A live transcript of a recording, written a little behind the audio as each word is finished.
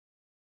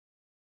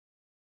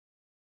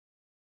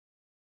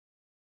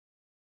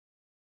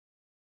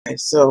Okay,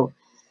 so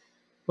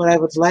what I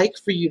would like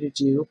for you to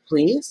do,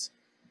 please,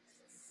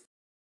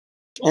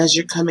 as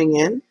you're coming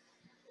in,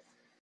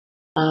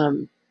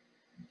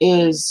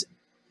 is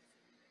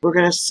we're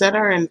going to set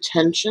our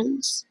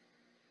intentions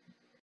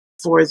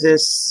for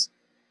this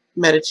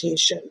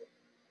meditation.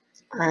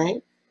 All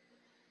right?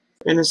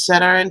 We're going to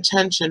set our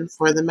intention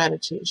for the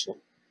meditation.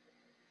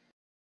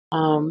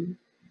 And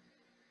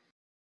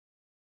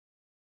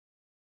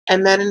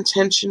that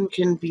intention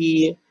can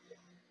be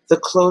the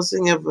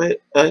closing of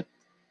a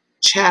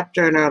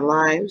chapter in our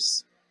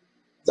lives,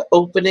 the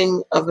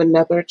opening of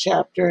another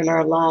chapter in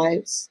our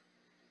lives.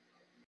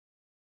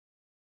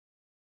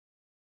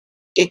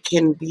 It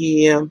can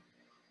be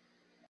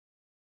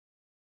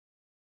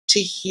to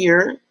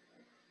hear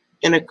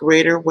in a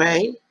greater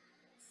way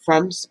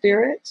from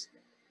Spirit.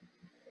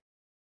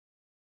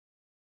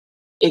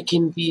 It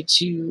can be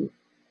to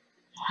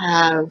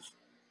have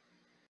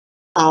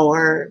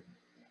our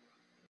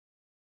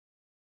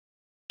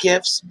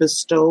gifts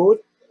bestowed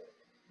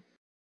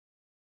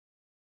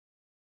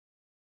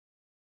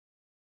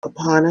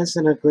upon us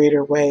in a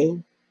greater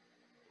way.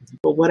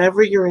 But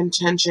whatever your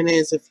intention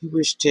is, if you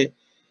wish to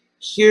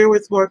hear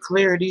with more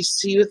clarity,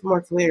 see with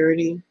more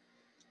clarity,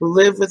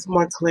 live with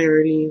more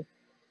clarity,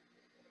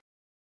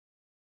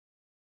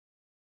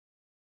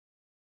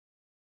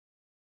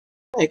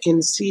 I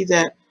can see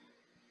that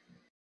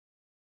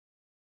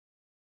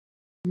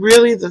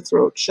really the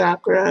throat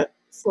chakra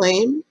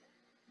flame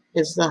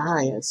is the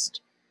highest.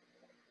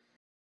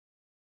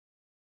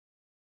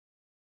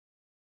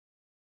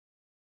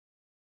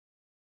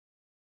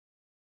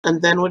 And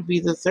then would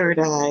be the third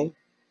eye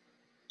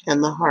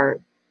and the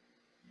heart.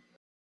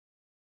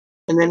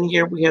 And then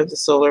here we have the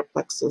solar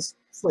plexus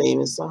flame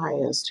is the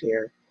highest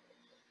here.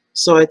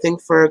 So I think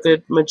for a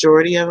good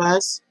majority of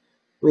us,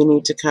 we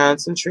need to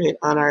concentrate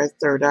on our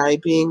third eye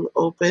being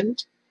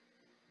opened,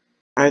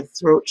 our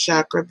throat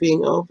chakra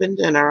being opened,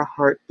 and our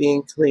heart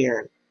being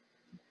clear.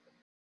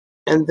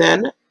 And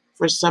then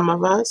for some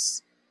of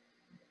us,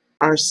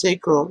 our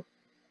sacral,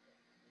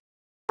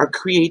 our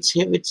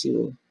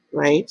creativity,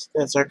 right?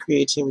 That's our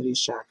creativity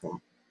chakra.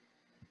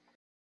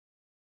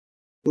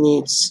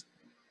 Needs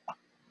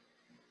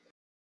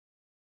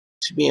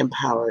to be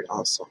empowered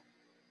also.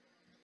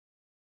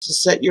 So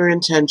set your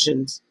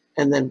intentions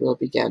and then we'll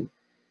begin.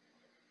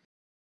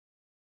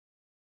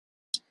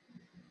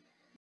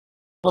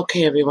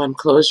 Okay, everyone,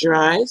 close your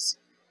eyes.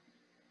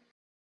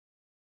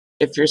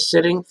 If you're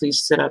sitting,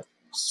 please sit up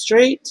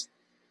straight,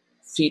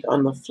 feet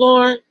on the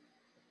floor,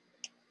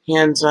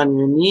 hands on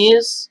your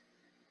knees.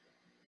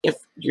 If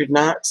you're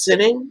not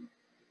sitting,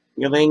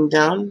 you're laying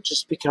down,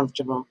 just be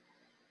comfortable.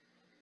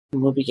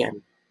 And we'll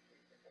begin.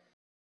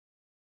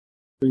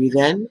 Breathe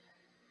in,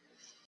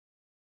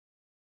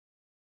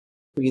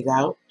 breathe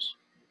out.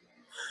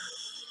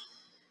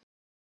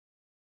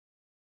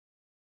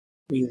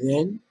 Breathe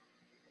in,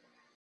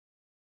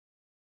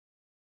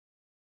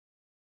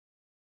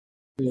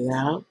 breathe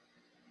out.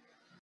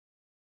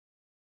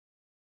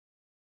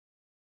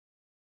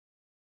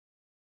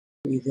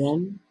 Breathe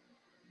in,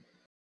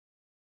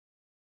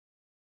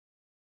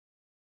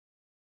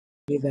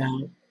 breathe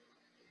out.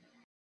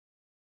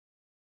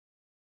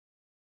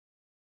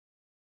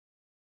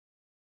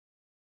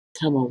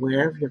 Become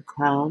aware of your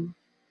crown,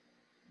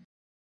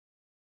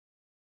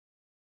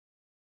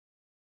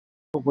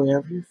 aware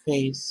of your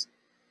face,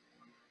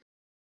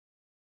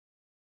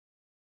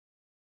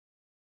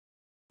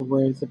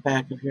 aware of the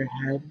back of your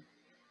head,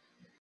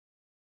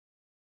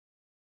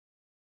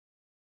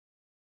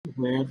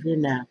 aware of your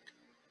neck,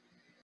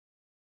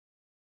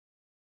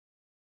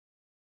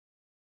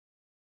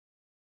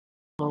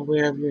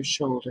 aware of your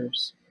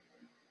shoulders,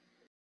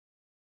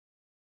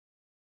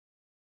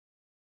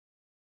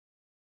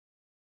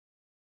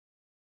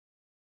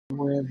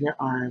 aware of your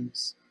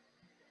arms,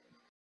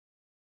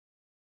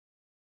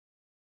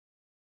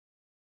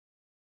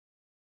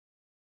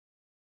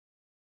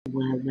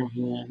 aware of your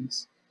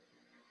hands,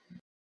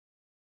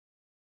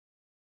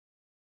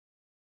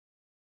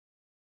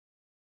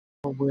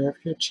 aware of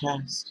your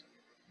chest,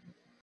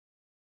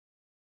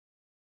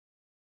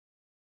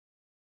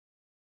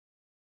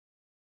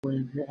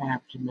 aware of your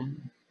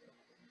abdomen,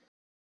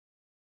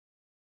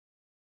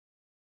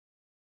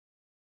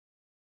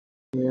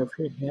 aware of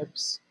your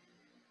hips,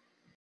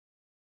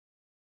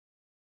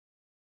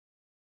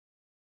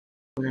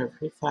 aware of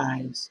your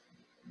thighs,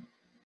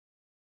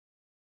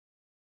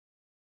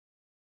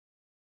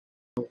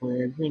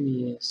 aware of your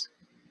knees,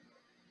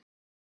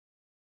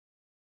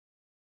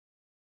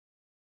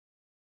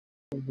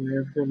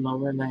 aware of your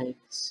lower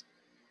legs,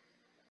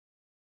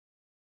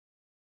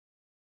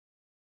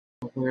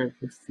 aware of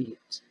your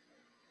feet.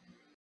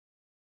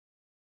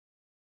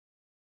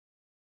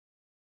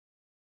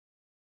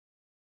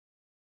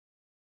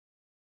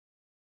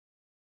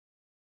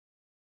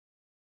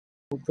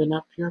 Open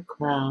up your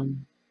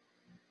crown,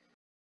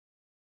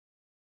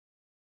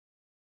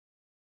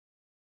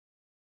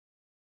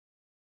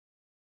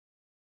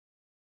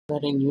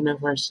 letting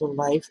universal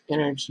life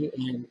energy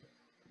in,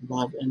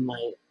 love and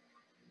light.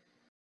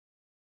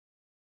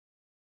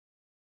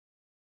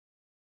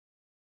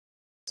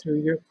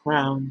 through your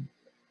crown,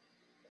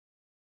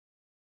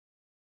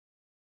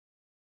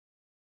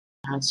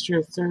 past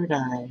your third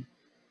eye,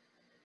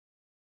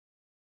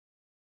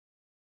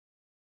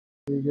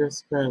 through your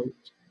throat,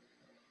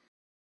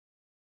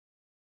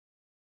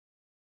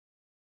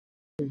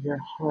 through your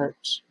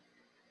heart,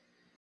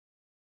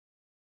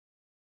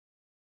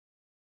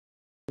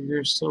 through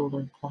your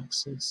solar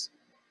plexus,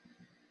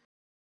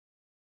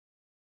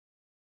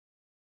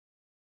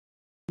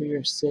 through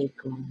your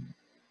sacrum,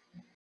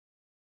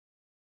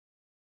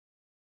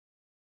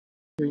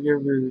 through your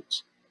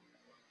root,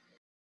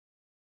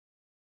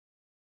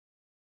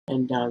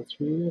 and down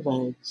through your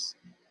legs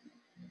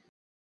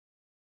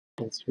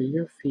and through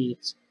your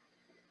feet.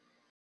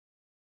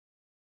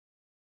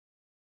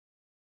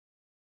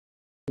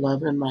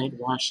 Love and light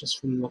washes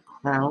from the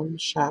crown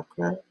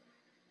chakra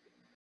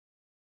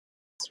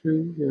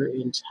through your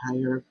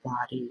entire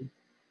body,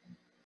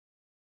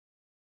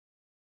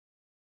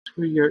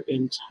 through your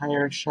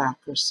entire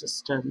chakra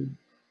system,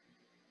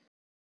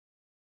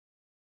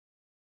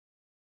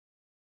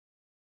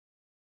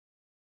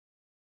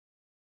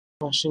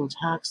 flushing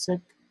toxic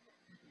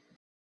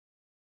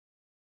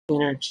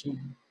energy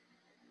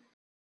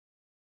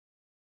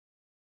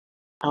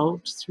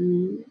out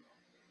through the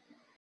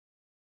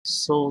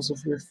soles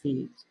of your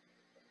feet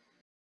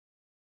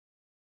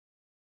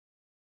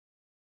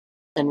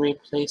and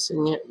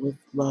replacing it with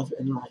love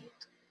and light.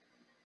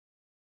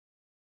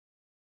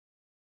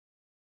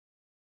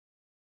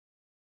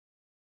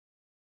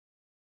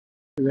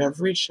 Through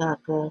every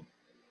chakra,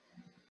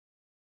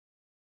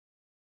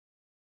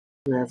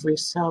 through every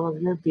cell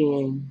of your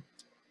being,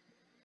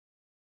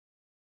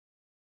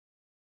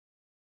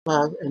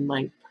 love and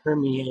light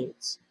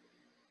permeates.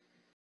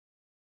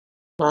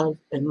 Love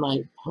and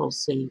light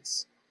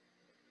pulsates.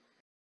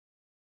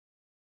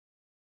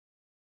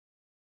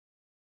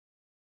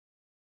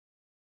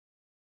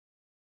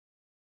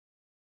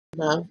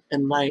 Love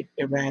and light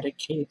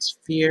eradicates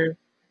fear,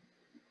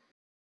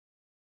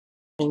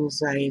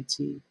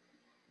 anxiety,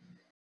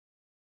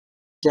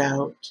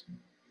 doubt,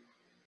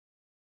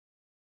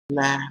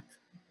 lack,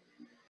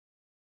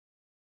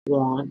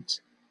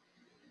 want,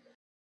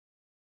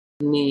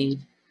 need,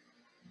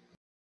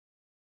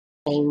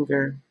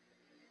 anger,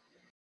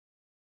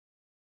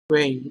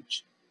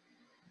 rage,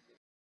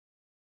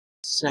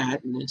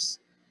 sadness.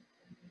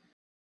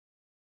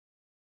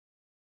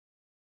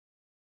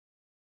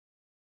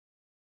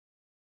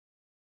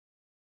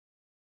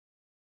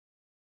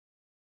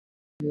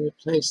 He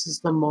replaces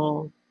them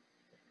all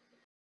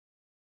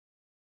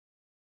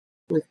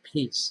with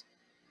peace.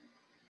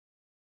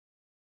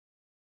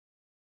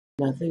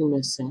 Nothing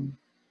missing,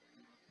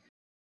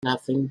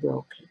 nothing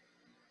broken.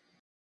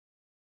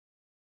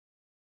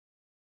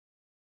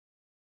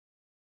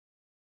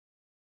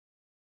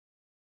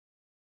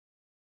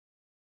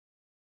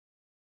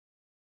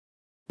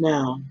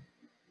 Now,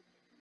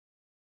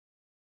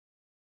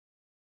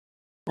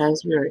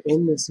 as we are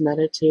in this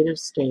meditative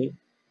state,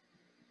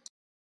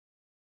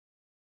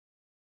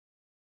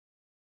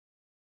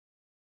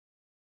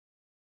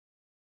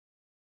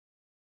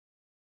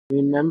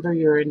 remember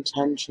your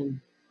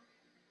intention.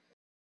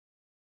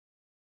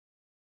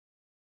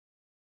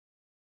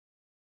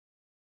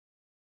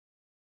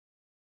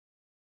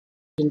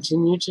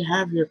 Continue to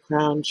have your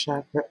crown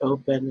chakra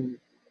open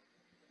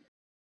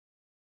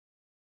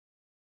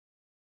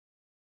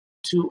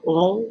to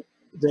all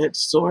that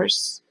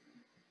source,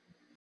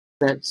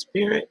 that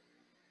spirit,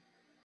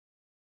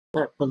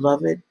 that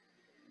beloved,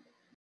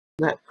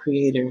 that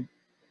creator,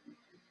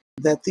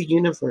 that the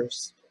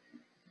universe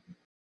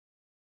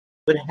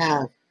would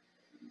have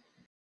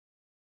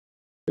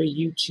for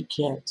you to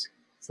get,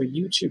 for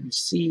you to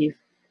receive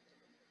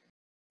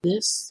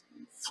this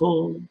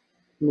full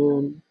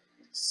moon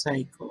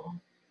cycle.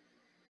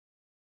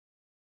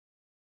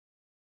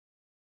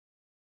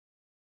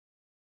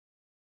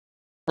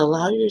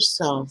 Allow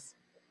yourself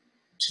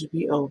to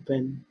be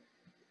open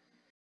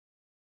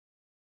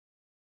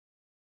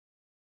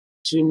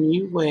to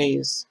new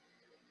ways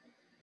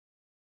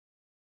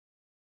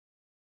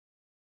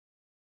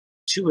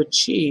to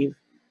achieve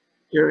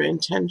your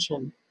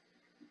intention.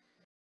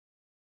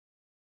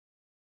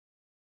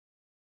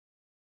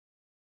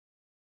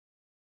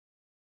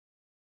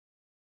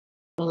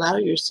 Allow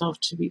yourself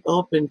to be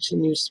open to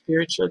new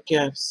spiritual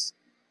gifts,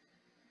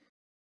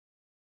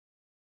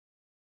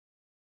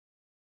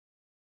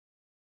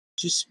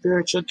 to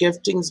spiritual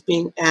giftings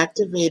being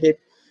activated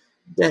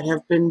that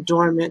have been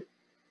dormant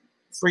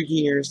for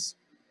years.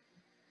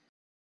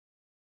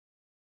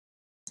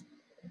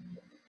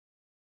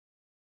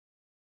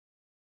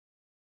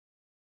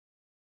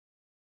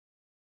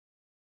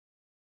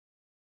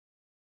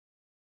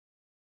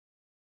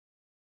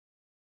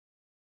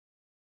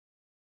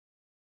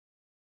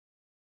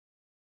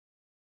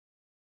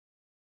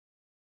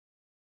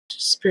 To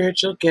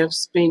spiritual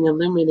gifts being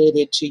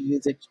illuminated to you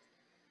that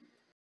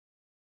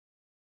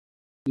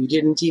you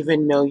didn't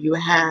even know you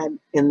had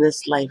in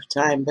this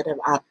lifetime, but have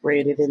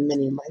operated in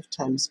many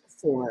lifetimes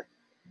before.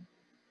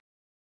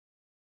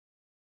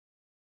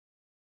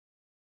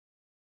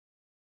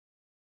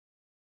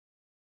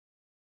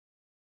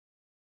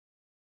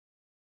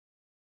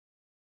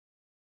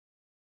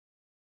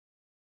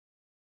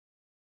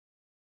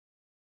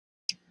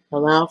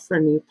 Allow for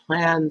new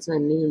plans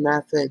and new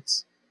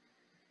methods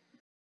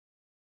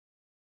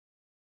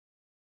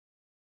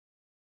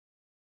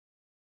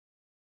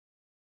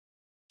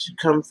to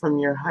come from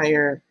your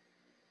higher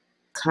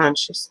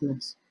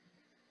consciousness.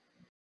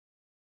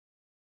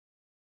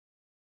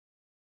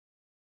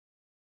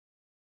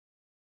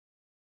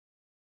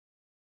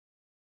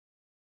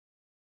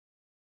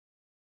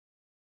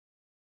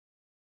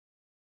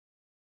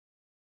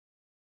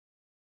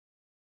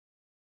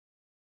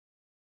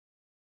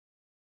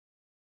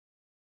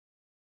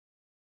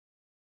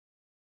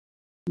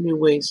 New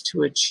ways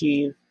to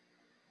achieve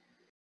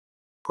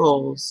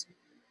goals,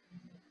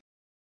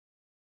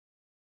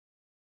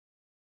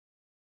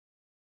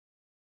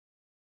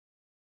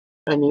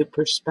 a new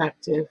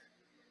perspective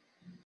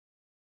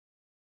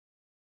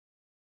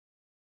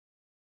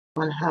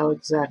on how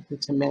exactly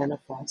to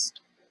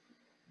manifest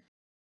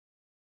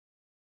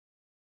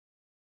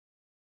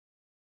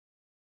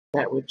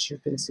that which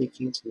you've been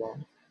seeking to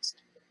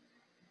manifest.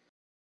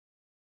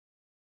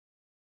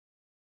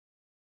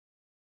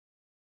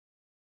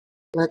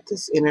 Let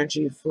this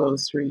energy flow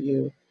through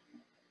you,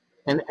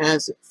 and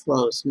as it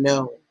flows,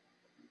 know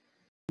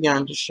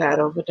beyond a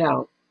shadow of a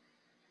doubt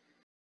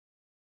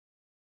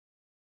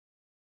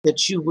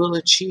that you will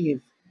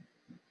achieve,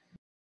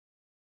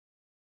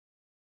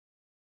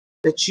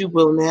 that you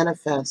will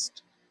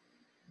manifest,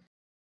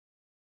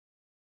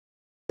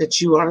 that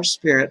you are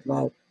spirit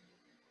led.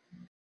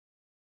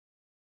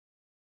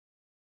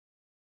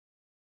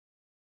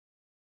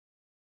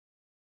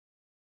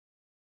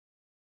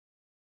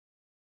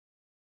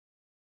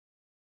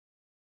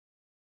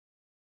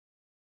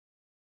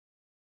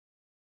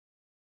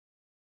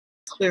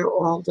 Clear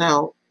all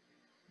doubt.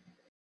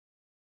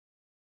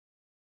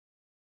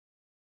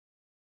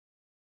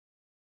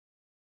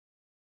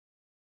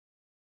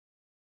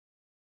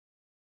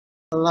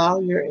 Allow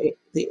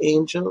the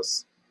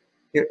angels,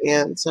 your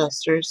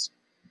ancestors,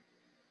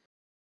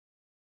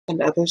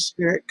 and other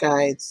spirit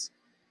guides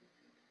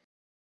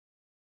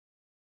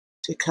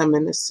to come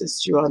and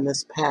assist you on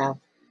this path.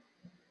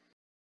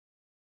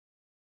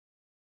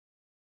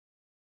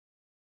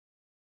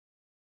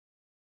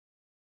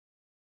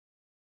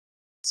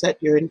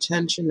 Set your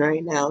intention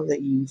right now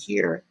that you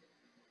hear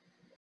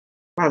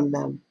from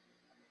them.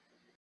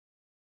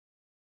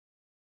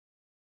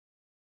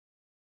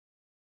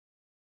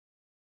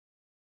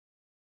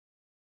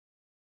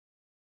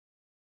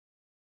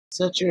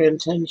 Set your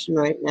intention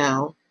right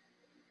now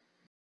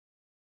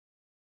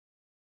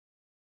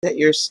that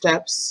your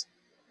steps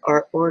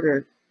are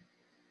ordered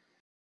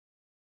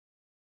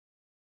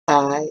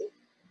by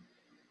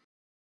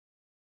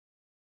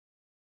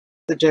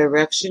the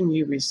direction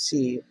you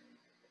receive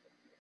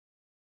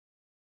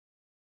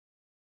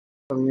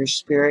from your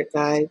spirit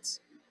guides,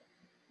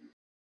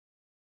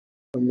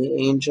 from the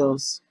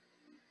angels,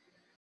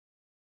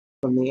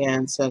 from the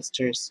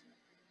ancestors,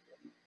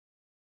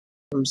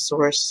 from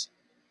Source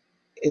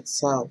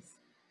itself.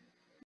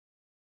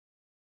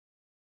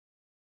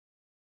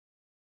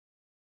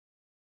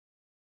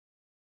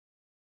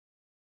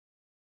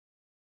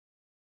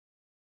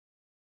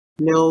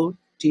 Know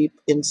deep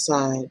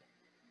inside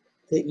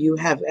that you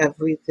have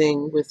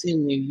everything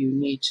within you you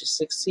need to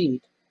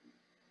succeed.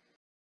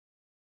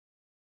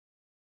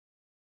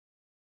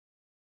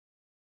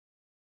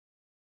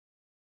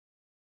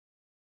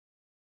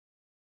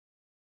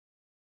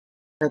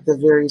 That the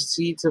very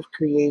seeds of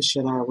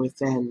creation are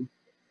within.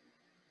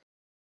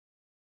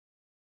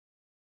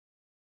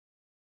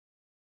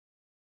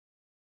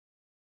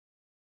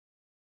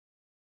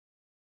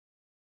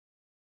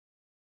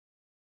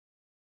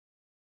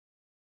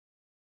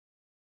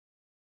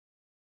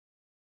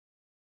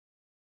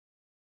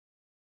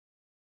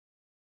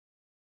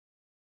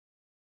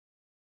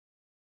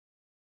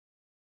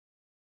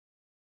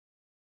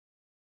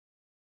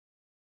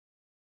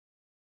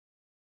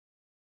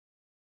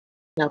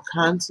 Now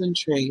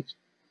concentrate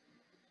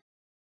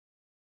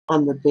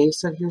on the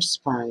base of your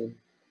spine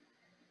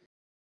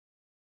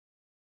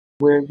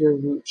where your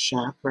root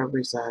chakra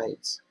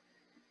resides.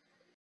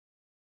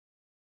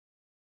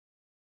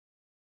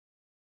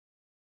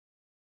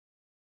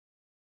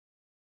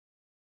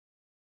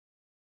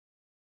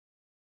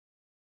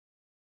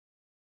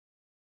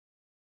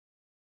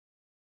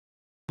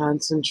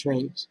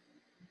 Concentrate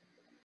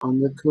on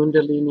the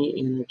Kundalini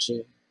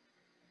energy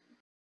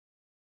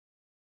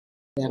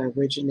that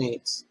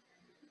originates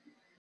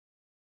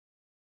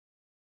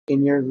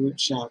in your root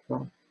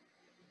chakra.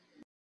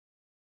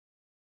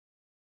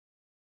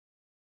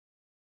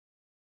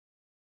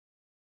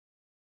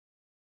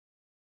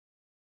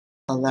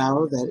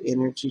 Allow that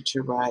energy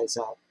to rise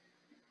up.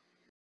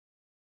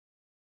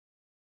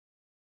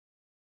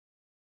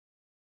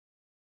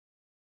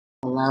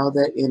 Allow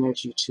that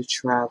energy to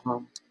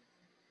travel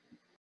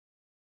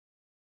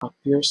up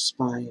your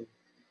spine.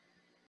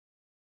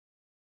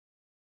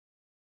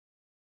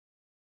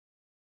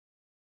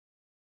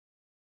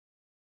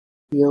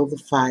 Feel the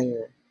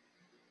fire.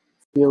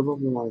 Feel the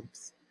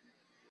warmth.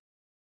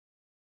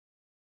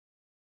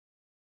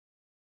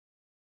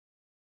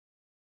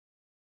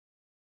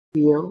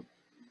 Feel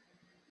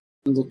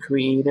the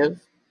creative,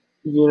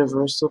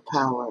 universal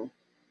power.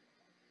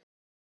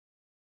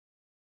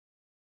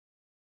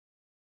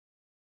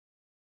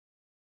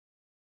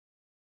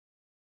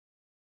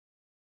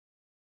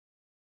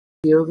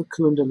 Feel the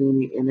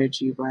Kundalini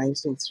energy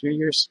rising through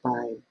your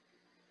spine,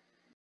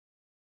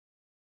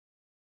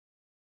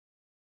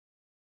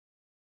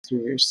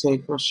 through your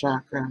sacral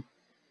chakra,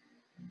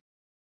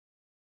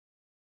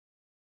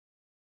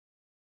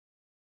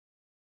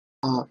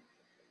 up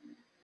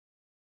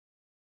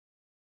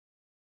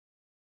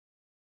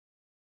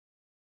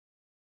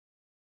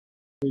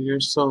through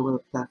your solar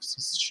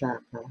plexus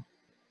chakra,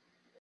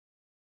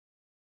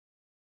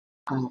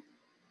 up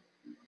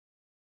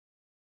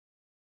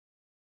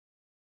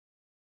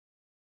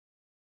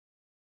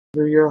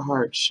through your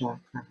heart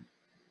chakra,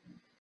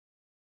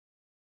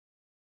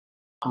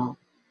 up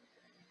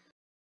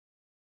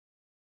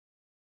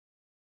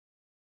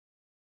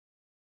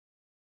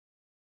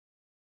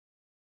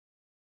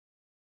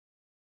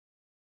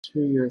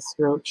through your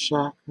throat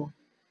chakra,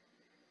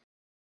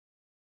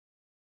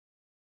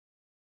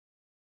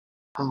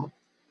 up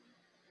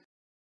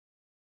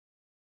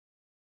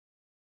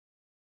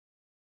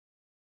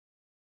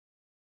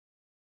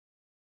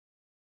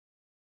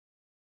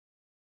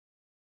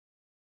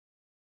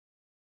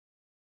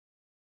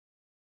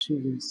to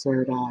your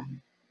third eye,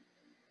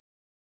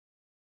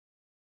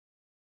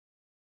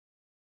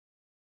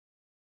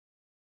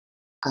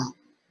 up.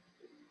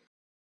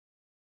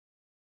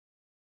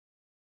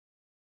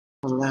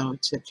 Allow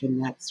it to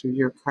connect through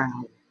your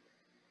crown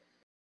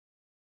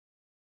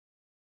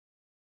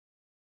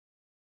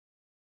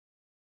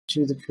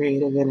to the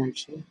creative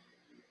energy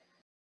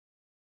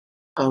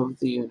of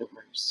the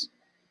universe.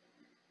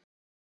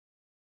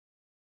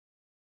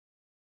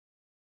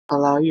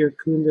 Allow your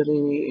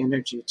Kundalini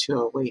energy to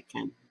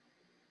awaken,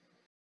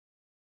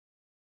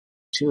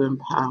 to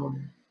empower,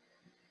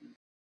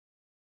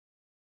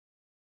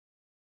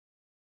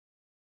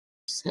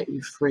 set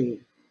you free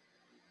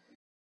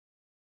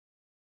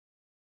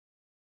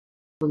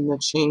from the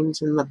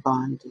chains and the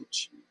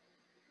bondage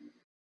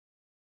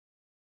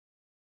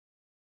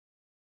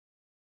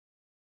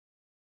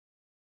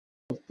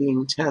of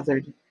being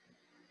tethered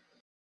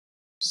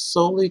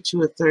solely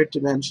to a third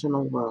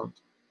dimensional world.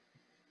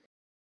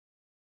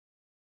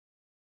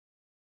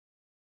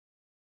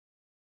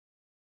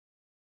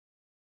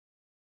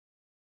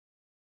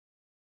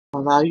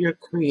 Allow your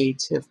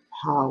creative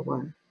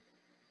power,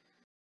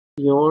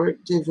 your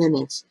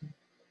divinity,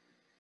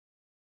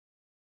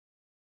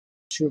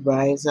 to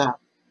rise up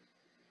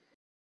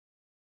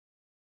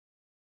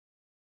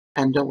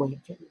and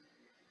awaken.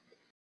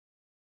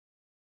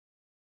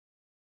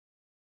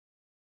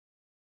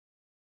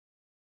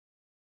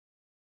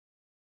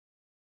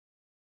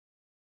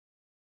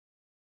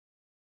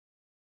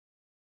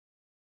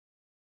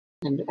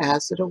 And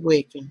as it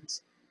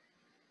awakens,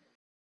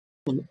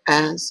 and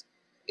as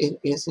it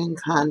is in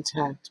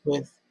contact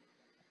with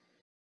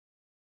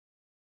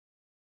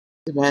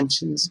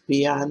dimensions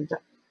beyond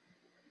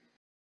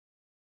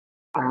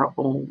our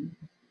own,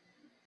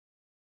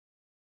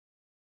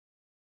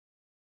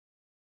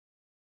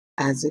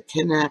 as it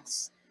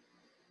connects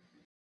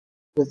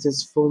with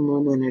this full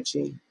moon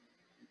energy,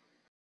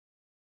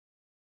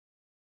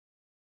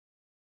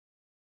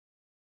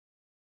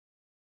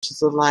 which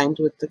is aligned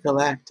with the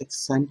galactic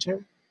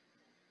center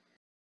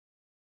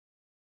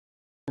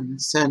and the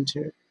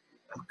center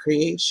of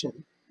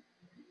creation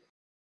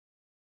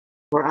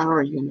for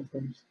our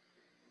universe.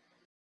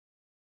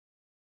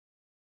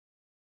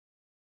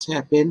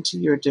 Tap into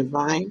your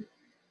divine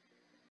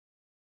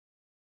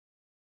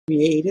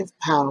creative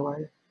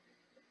power.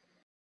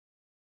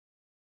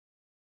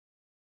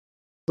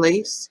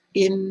 Place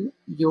in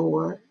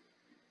your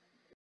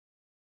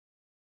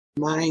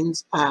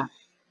mind's eye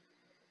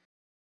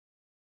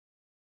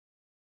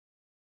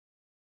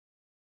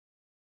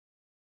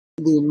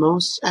the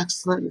most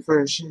excellent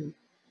version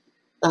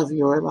of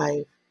your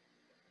life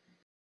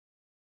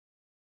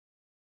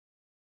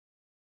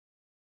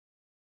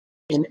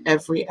in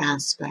every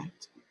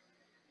aspect.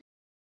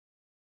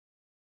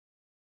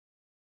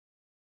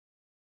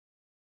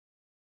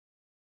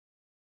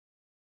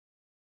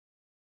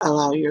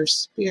 Allow your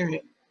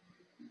spirit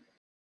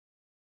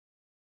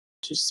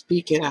to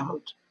speak it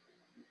out.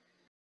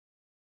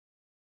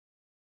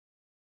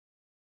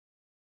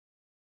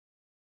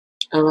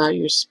 Allow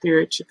your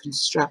spirit to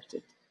construct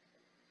it.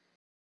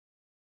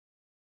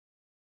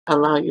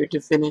 Allow your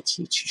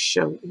divinity to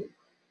show you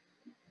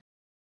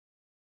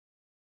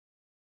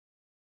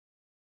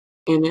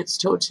in its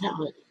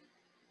totality.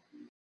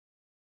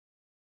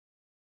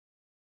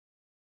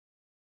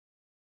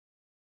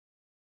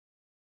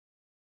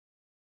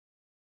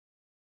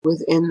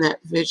 Within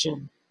that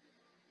vision,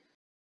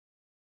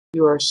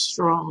 you are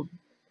strong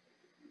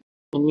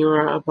and you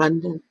are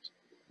abundant.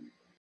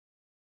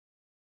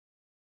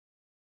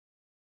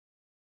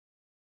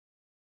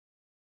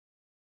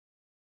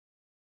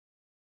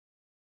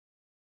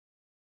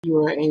 You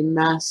are a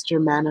master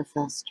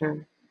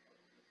manifester.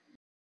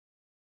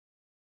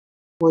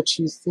 What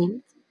you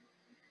think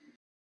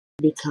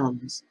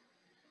becomes.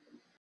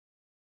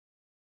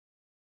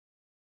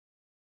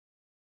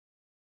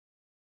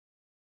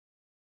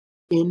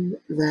 In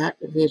that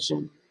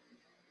vision,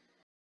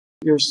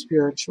 your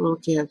spiritual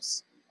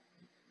gifts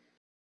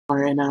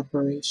are in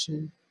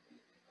operation.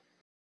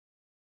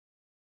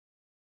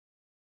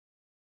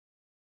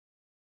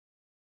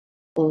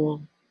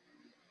 All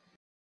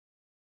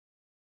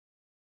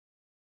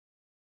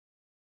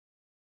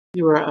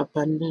you are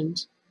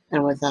abundant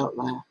and without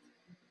lack.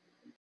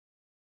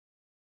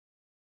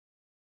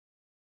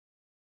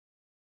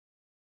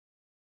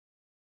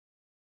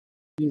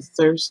 You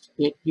thirst,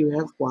 yet you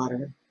have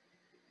water.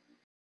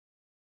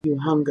 You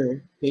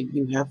hunger, yet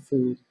you have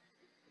food.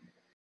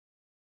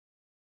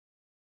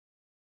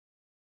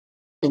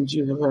 And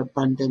you have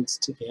abundance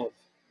to give.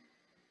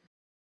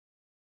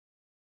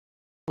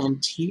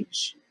 And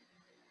teach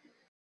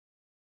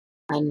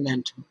and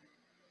mentor.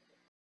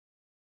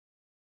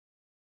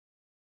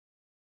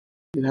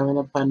 You have an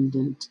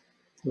abundant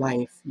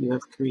life you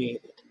have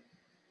created.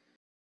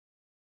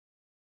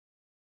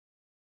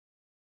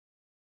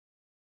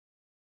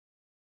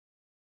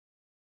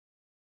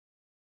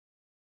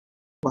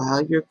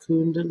 While your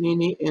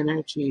Kundalini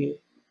energy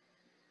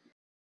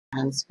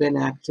has been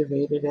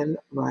activated and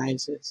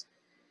rises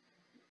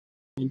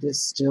and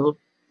is still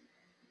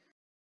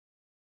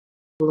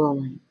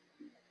flowing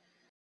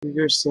through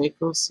your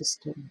sacral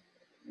system,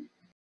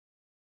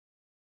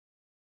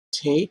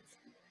 take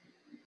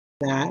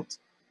that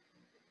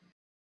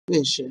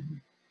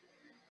vision,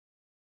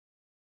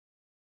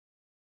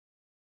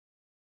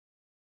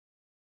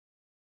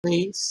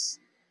 place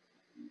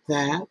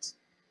that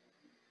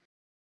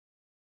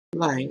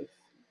life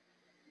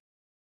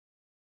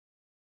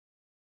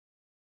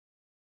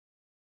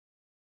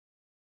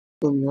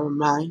in your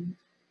mind,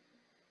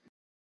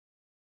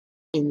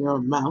 in your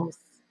mouth,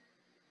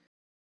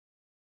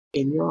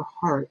 in your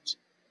heart,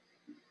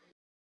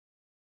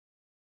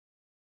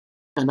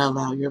 and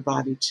allow your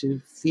body to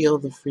feel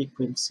the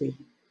frequency,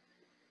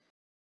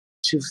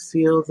 to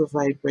feel the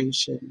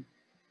vibration,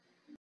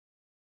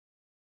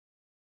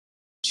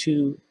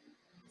 to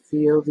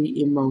feel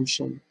the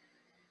emotion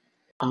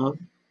of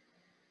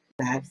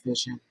that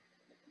vision.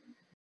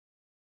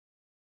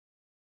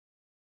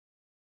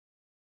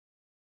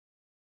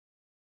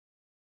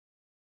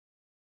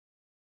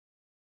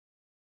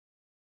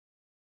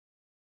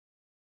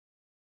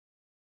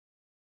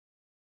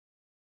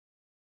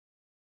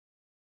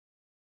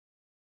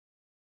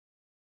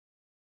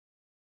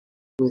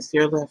 With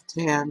your left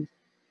hand,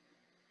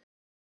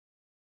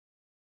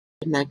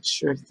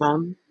 connect your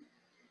thumb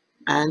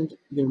and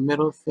your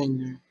middle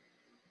finger.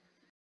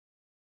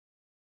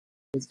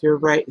 With your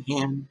right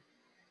hand,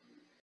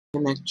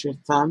 connect your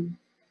thumb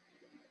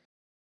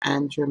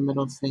and your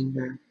middle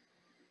finger.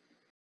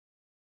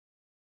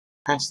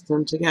 Press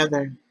them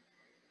together.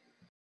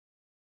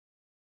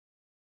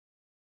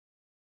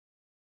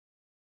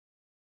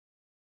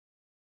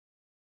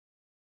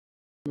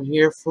 From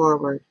here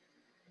forward,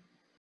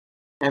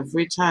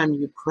 every time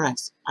you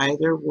press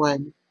either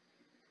one,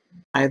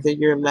 either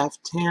your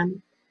left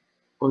hand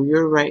or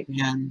your right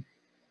hand,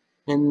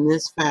 in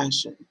this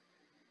fashion,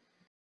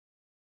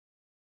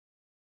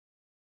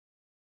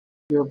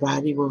 your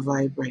body will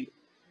vibrate,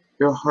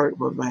 your heart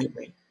will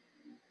vibrate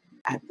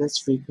at this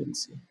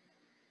frequency.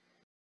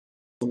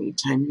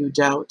 Anytime you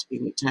doubt,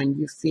 anytime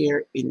you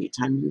fear,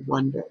 anytime you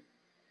wonder,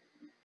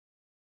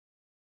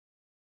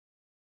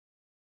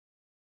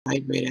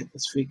 vibrate at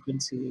this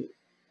frequency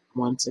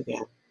once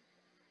again.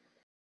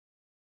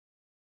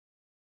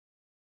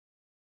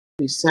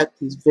 We set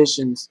these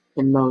visions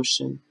in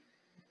motion.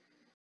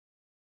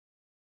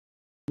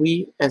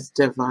 We, as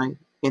divine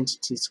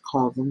entities,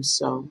 call them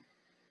so.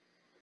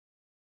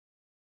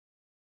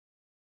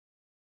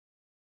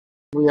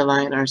 We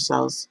align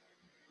ourselves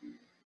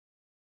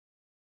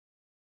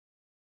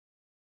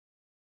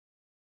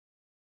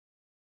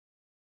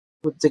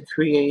with the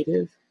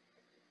creative,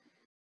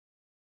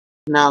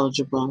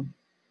 knowledgeable,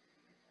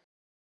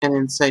 and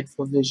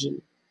insightful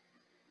vision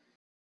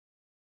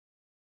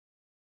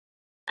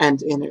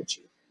and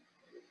energy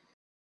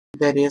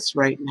that is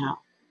right now.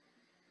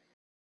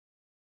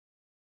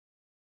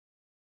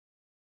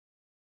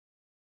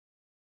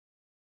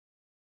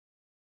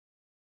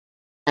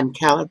 And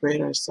calibrate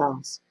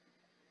ourselves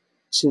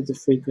to the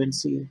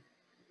frequency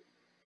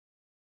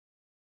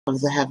of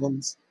the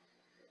heavens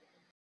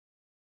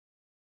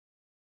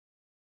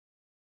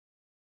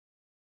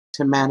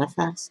to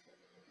manifest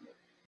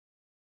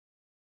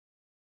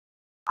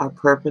our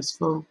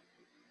purposeful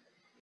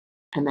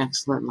and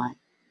excellent life.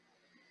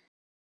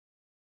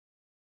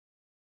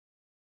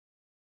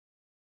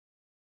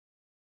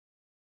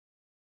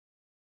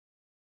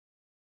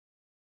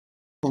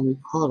 And we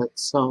call it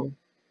so.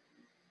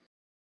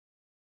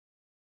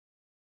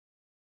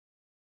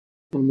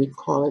 And we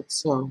call it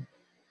so.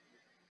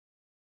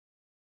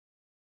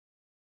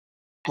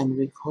 And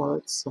we call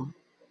it so.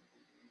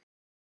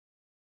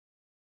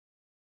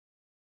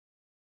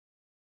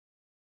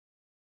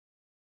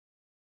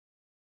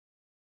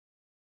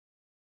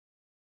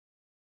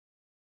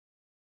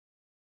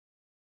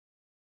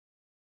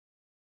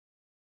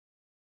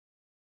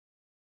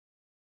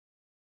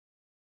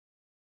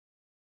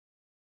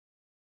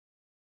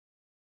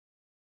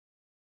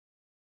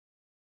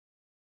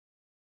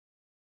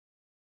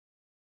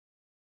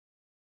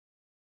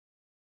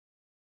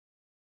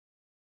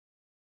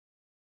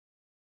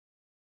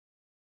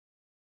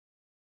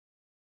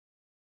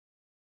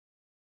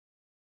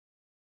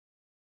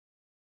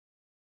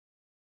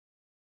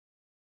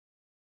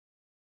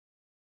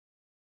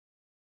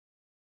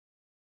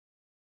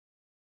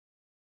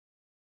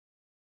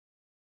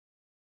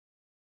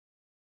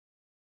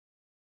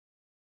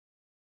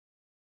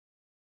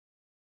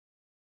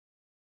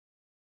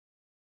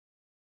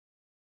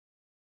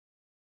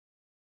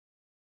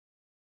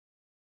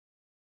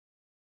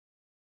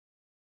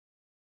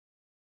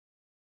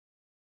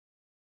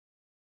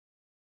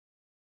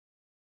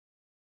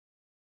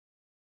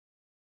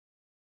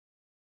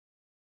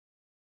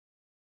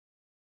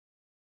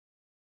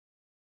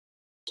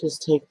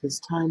 Just take this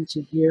time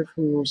to hear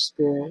from your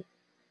spirit.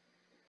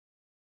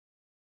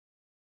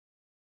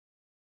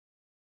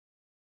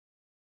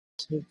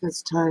 Take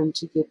this time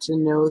to get to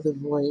know the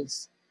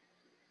voice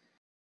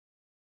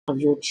of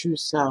your true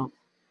self.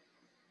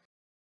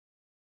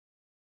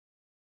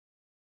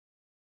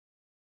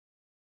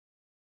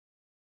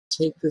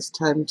 Take this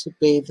time to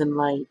bathe in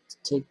light.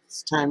 Take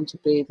this time to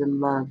bathe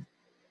in love.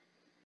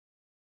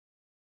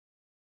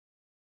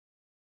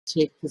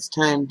 Take this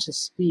time to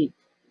speak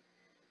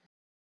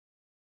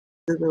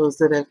to those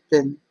that have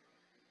been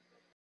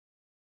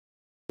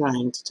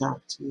trying to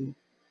talk to you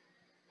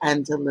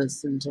and to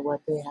listen to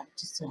what they have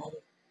to say.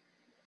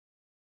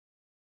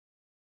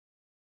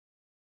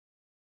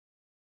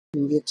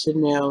 And get to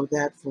know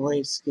that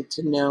voice, get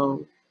to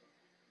know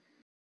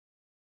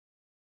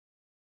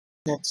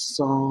that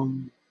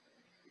song.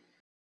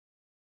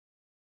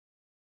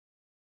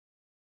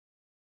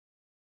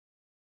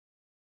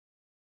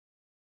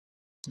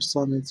 For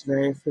some, it's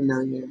very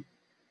familiar.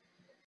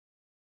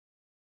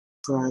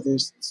 For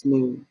others, it's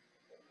new.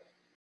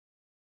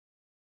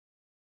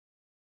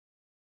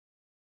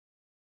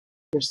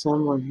 For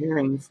some, we're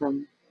hearing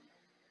from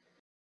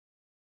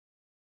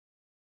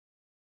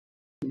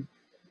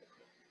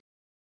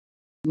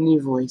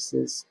new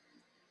voices.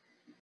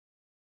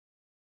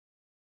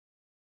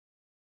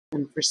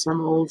 And for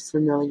some, old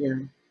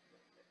familiar.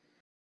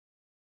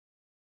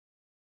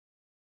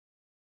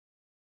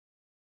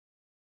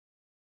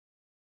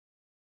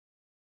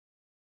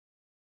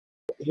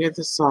 Hear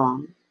the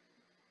song,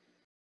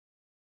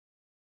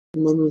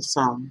 many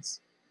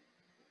songs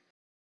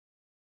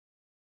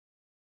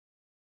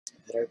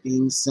that are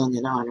being sung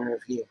in honor of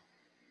you,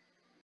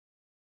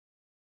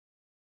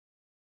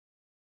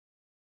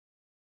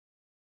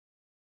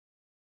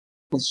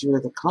 as you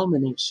are the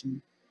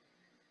culmination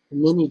of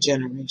many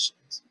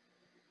generations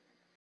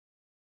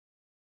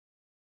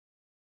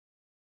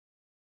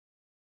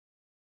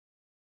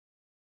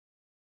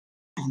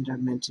and are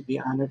meant to be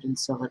honored and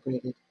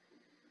celebrated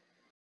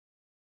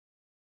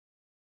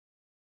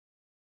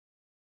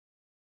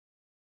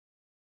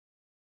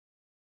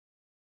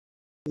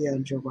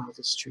beyond your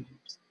wildest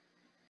dreams.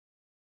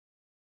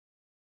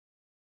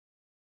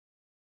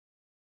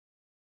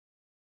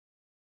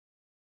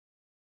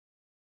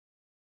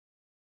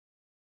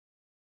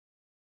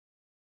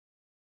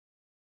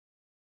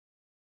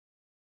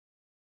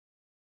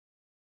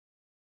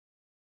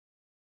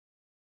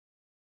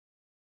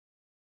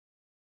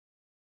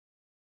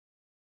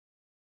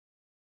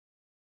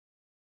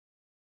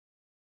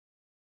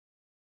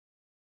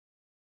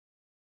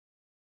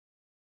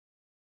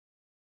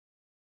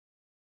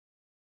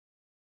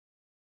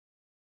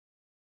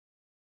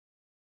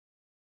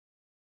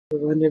 We're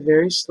going to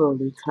very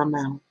slowly come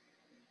out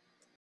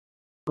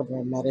of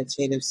our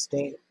meditative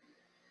state,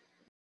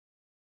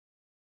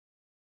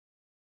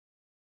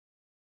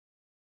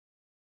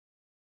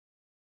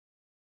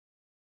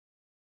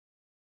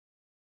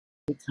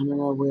 becoming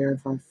aware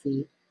of our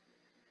feet,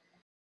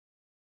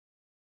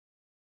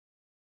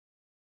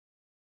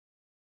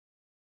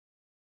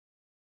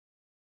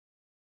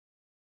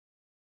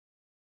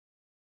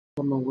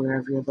 become aware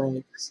of your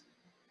legs.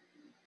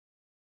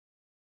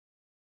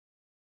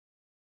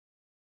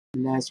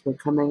 And as we're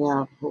coming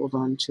out, hold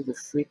on to the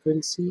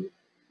frequency,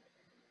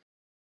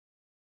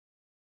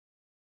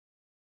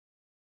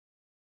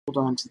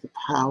 hold on to the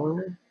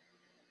power,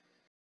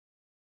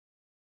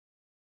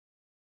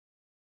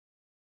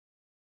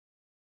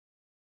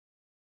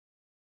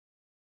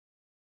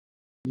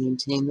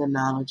 maintain the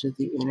knowledge of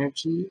the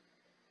energy,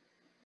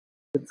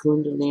 the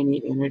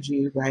Kundalini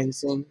energy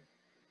rising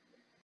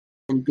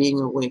and being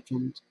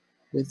awakened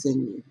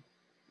within you.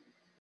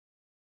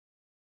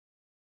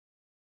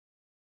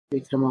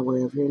 Become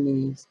aware of your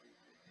knees,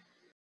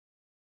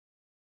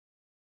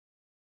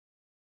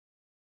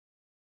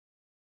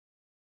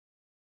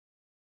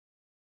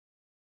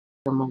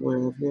 become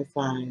aware of your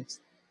thighs,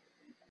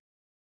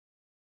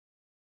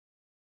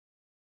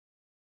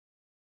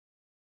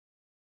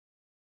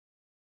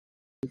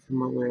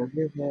 become aware of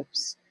your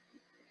hips,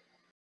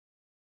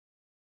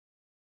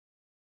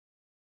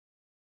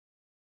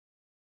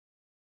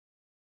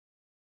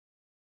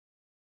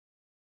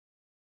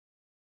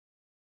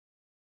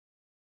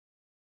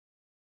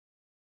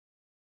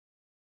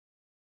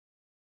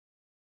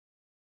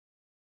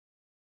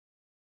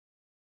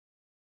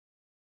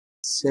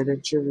 sit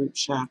at your root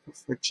chakra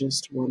for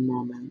just one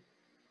moment.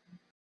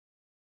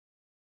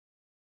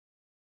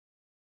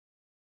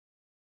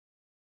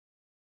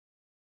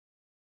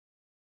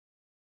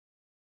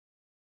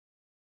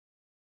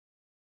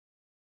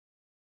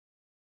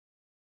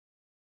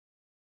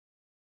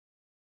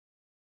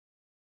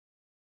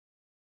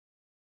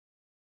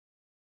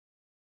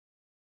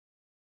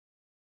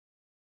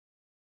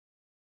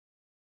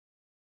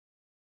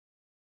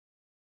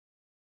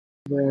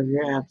 Aware of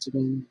your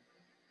abdomen,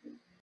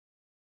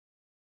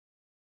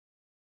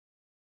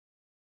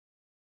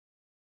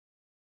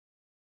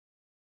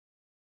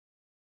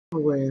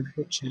 aware of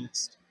your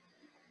chest.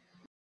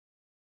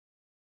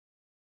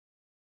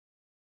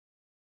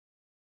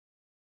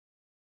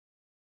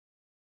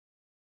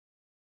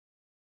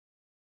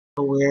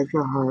 aware of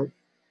your heart,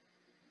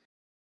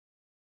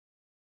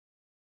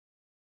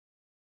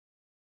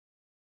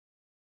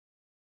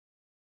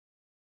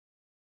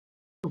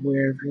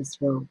 aware of your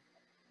throat,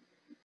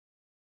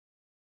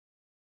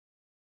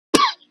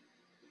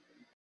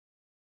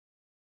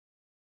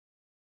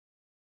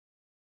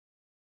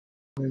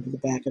 aware of the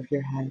back of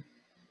your head,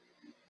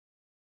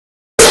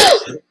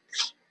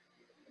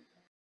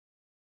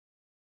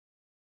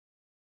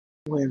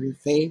 aware of your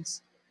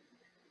face,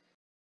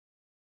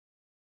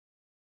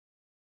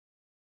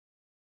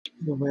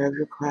 and aware of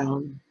your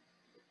crown.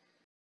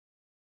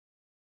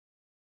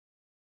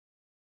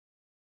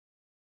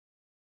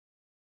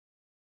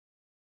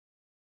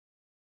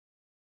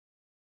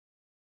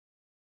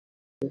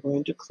 We're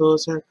going to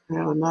close our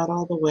crown, not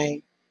all the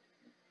way,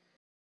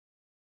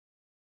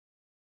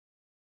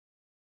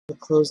 but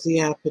close the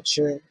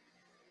aperture,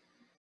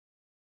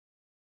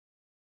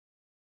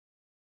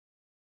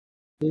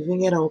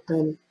 leaving it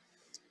open,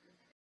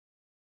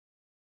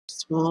 a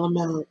small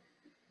amount,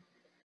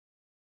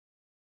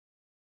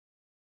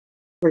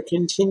 for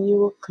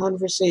continual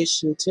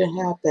conversation to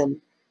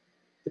happen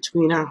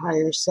between our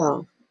higher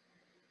self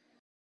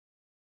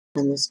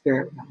and the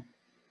spirit realm.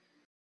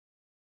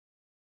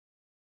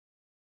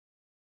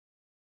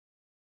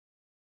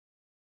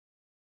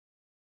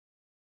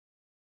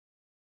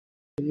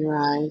 Open your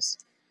eyes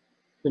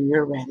when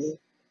you're ready.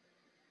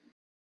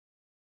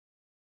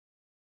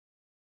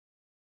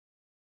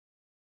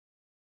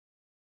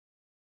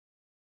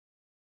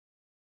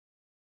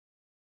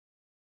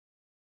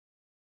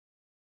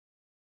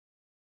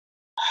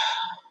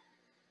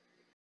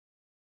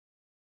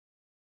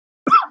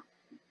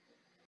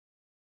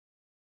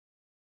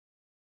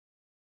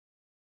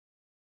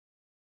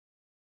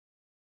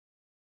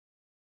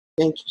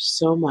 Thank you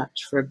so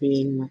much for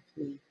being with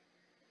me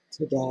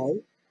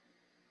today.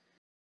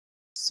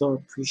 So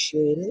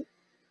appreciate it.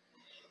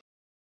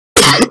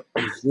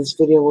 This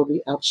video will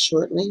be up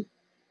shortly.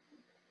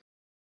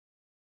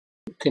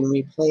 You can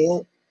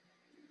replay it.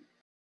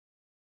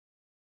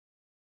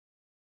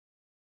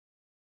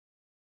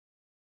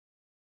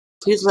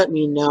 Please let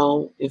me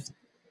know if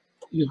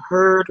you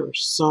heard or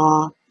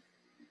saw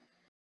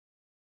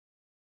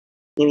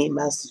any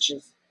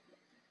messages,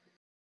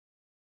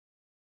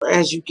 or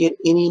as you get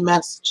any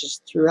messages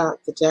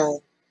throughout the day.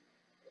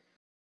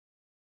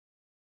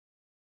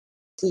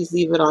 Please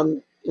leave it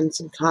on in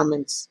some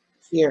comments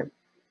here.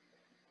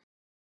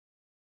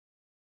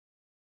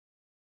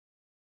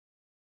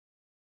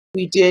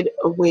 We did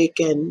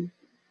awaken.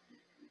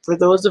 For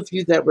those of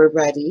you that were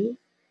ready,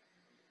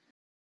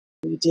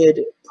 we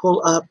did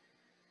pull up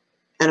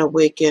and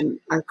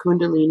awaken our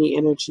Kundalini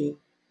energy.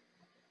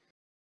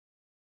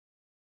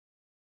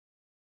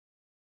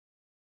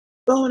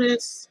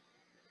 Bonus!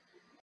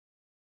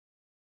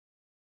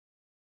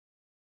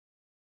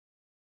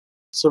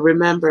 So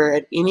remember,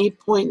 at any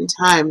point in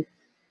time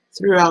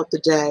throughout the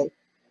day,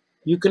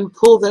 you can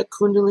pull that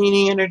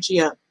Kundalini energy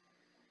up.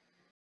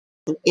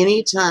 And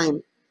any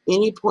time,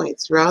 any point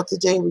throughout the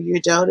day where you're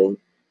doubting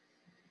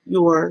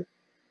your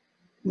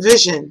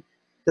vision,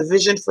 the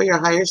vision for your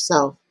higher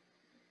self,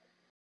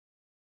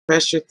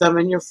 press your thumb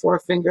and your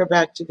forefinger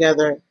back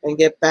together and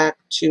get back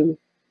to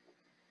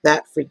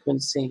that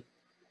frequency.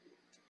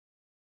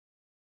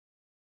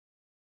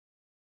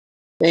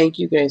 Thank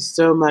you guys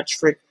so much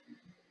for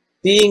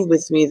being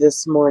with me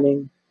this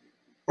morning.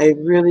 I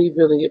really,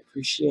 really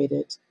appreciate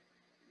it.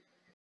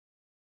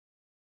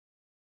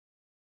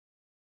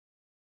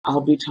 I'll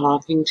be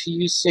talking to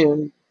you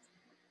soon.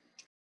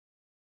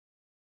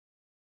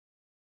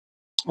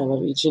 I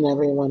love each and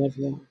every one of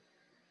you.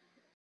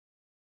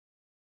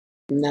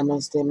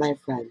 Namaste, my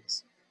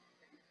friends.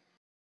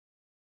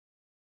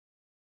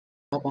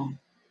 Bye-bye.